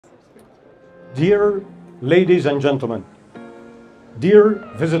Dear ladies and gentlemen, dear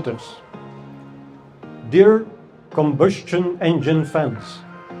visitors, dear combustion engine fans,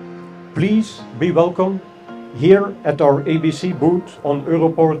 please be welcome here at our ABC booth on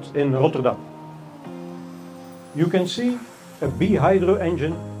Europort in Rotterdam. You can see a BeHydro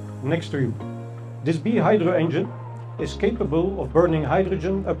engine next to you. This BeHydro engine is capable of burning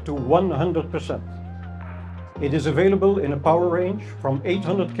hydrogen up to 100%. It is available in a power range from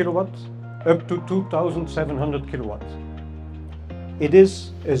 800 kilowatts up to 2700 kilowatts. It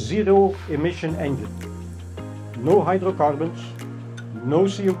is a zero emission engine. No hydrocarbons, no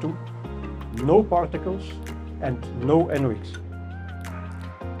CO2, no particles and no NOx.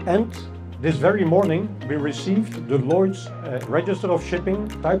 And this very morning we received the Lloyd's Register of Shipping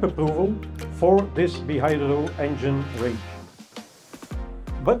type approval for this BeHydro engine range.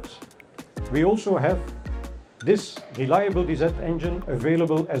 But we also have this reliable diesel engine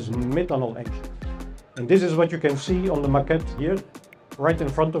available as methanol engine. And this is what you can see on the maquette here, right in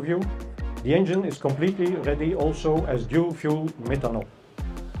front of you. The engine is completely ready also as dual fuel methanol.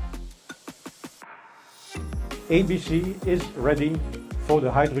 ABC is ready for the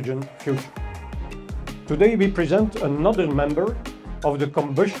hydrogen future. Today we present another member of the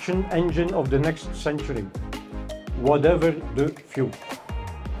combustion engine of the next century, whatever the fuel.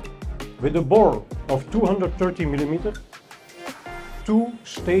 With a bore of 230 mm,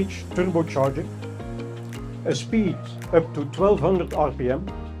 two-stage turbocharging, a speed up to 1200 RPM,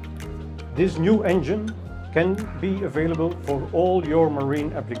 this new engine can be available for all your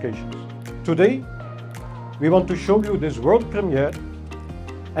marine applications. Today, we want to show you this world premiere,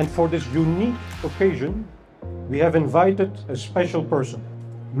 and for this unique occasion, we have invited a special person.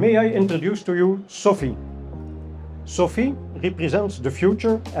 May I introduce to you Sophie. Sophie represents the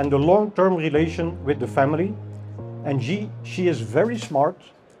future and the long-term relation with the family, and she is very smart,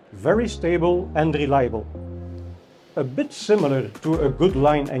 very stable and reliable. A bit similar to a good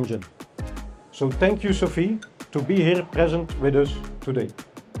line engine. So thank you, Sophie, to be here present with us today.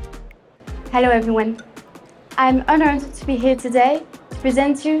 Hello everyone. I'm honored to be here today to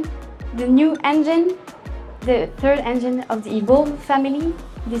present you the new engine, the third engine of the Evolve family,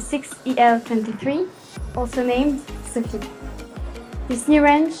 the 6EL23, also named Sophie. This new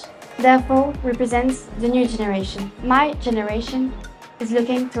range, therefore, represents the new generation. My generation is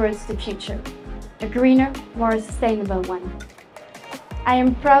looking towards the future, a greener, more sustainable one. I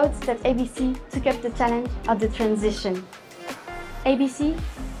am proud that ABC took up the challenge of the transition. ABC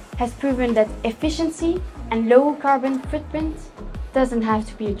has proven that efficiency and low carbon footprint doesn't have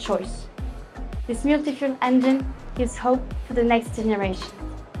to be a choice. This multi-fuel engine gives hope for the next generation.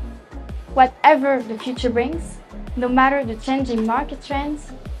 Whatever the future brings, no matter the changing market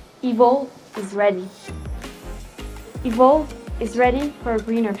trends, Evolve is ready. Evolve is ready for a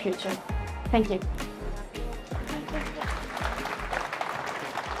greener future. Thank you.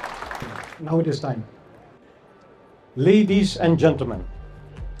 Now it is time. Ladies and gentlemen,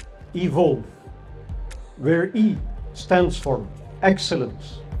 Evolve, where E stands for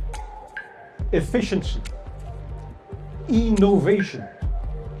excellence, efficiency, innovation,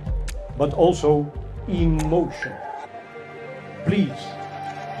 but also emotion. Please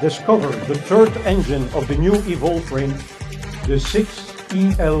discover the third engine of the new Evolve range, the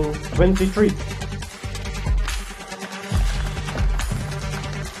 6EL23.